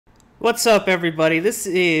What's up, everybody? This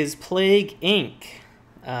is Plague Inc.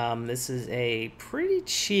 This is a pretty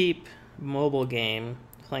cheap mobile game.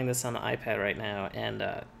 I'm playing this on the iPad right now, and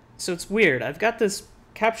so it's weird. I've got this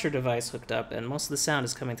capture device hooked up, and most of the sound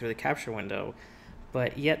is coming through the capture window,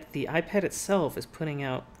 but yet the iPad itself is putting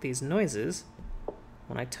out these noises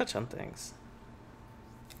when I touch on things.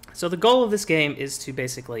 So the goal of this game is to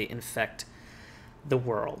basically infect the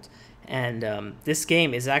world, and this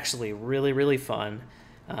game is actually really fun.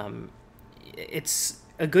 It's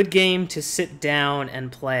a good game to sit down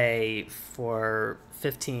and play for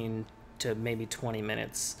 15 to maybe 20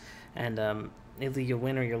 minutes, and either you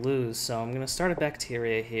win or you lose. So I'm going to start a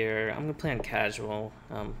bacteria here. I'm going to play on casual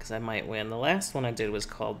because I might win. The last one I did was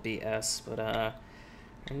called BS, but a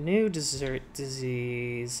new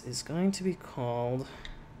disease is going to be called...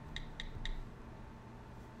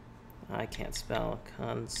 I can't spell.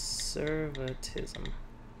 Conservatism.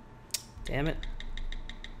 Damn it.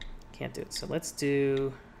 Can't do it. So let's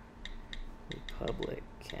do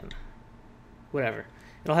Republican. Whatever.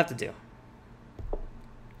 It'll have to do.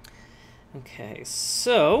 Okay,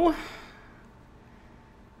 so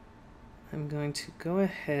I'm going to go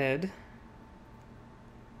ahead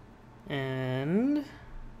and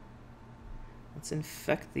let's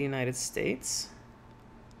infect the United States.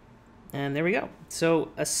 And there we go. So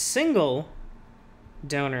a single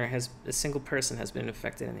person has been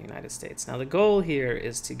infected in the United States. Now the goal here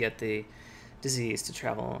is to get the disease to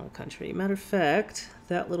travel along the country. Matter of fact,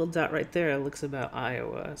 that little dot right there looks about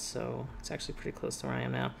Iowa, so it's actually pretty close to where I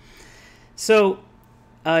am now. So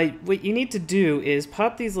what you need to do is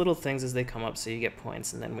pop these little things as they come up so you get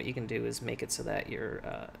points, and then what you can do is make it so that your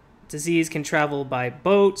disease can travel by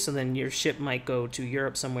boat, so then your ship might go to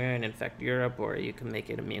Europe somewhere and infect Europe, or you can make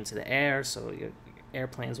it immune to the air, so your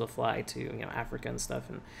airplanes will fly to Africa and stuff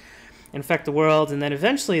and infect the world, and then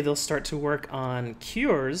eventually they'll start to work on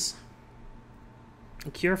cures,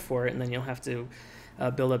 a cure for it, and then you'll have to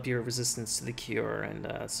build up your resistance to the cure, and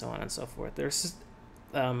so on and so forth. There's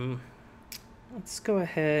let's go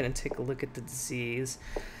ahead and take a look at the disease.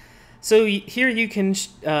 So here you can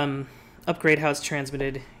upgrade how it's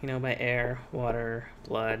transmitted, by air, water,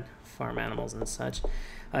 blood, farm animals, and such.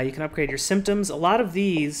 You can upgrade your symptoms. A lot of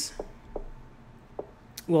these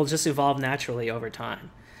will just evolve naturally over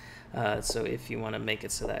time. So if you want to make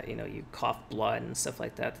it so that you cough blood and stuff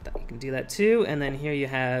like that, you can do that too. And then here you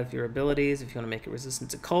have your abilities. If you want to make it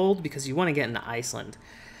resistant to cold, because you want to get into Iceland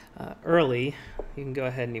early, you can go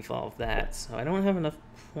ahead and evolve that. So I don't have enough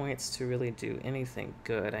points to really do anything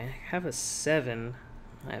good. I have a 7.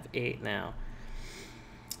 I have 8 now.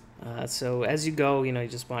 So as you go, you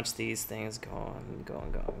just watch these things go on, go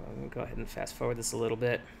and go. I'm going to go ahead and fast forward this a little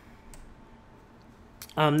bit.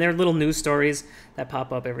 There are little news stories that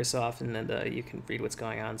pop up every so often, and you can read what's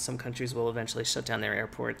going on. Some countries will eventually shut down their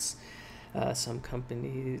airports. Some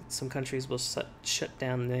countries will shut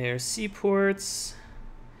down their seaports.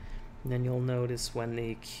 And then you'll notice when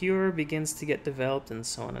the cure begins to get developed, and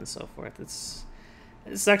so on and so forth.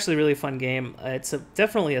 It's actually a really fun game. It's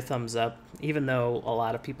definitely a thumbs up, even though a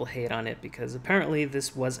lot of people hate on it, because apparently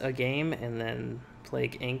this was a game, and then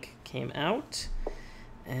Plague Inc. came out,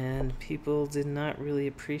 and people did not really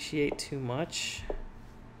appreciate too much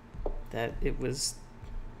that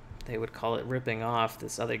they would call it ripping off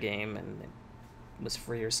this other game, and it was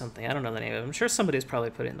free or something. I don't know the name of it. I'm sure somebody's probably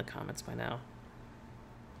put it in the comments by now.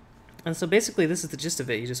 And so basically this is the gist of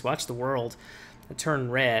it. You just watch the world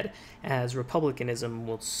turn red as republicanism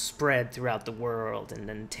will spread throughout the world and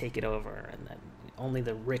then take it over, and then only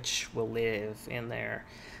the rich will live in their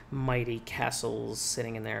mighty castles,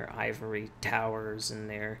 sitting in their ivory towers and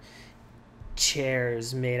their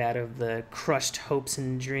chairs made out of the crushed hopes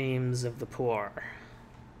and dreams of the poor.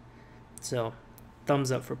 So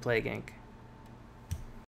thumbs up for Plague Inc.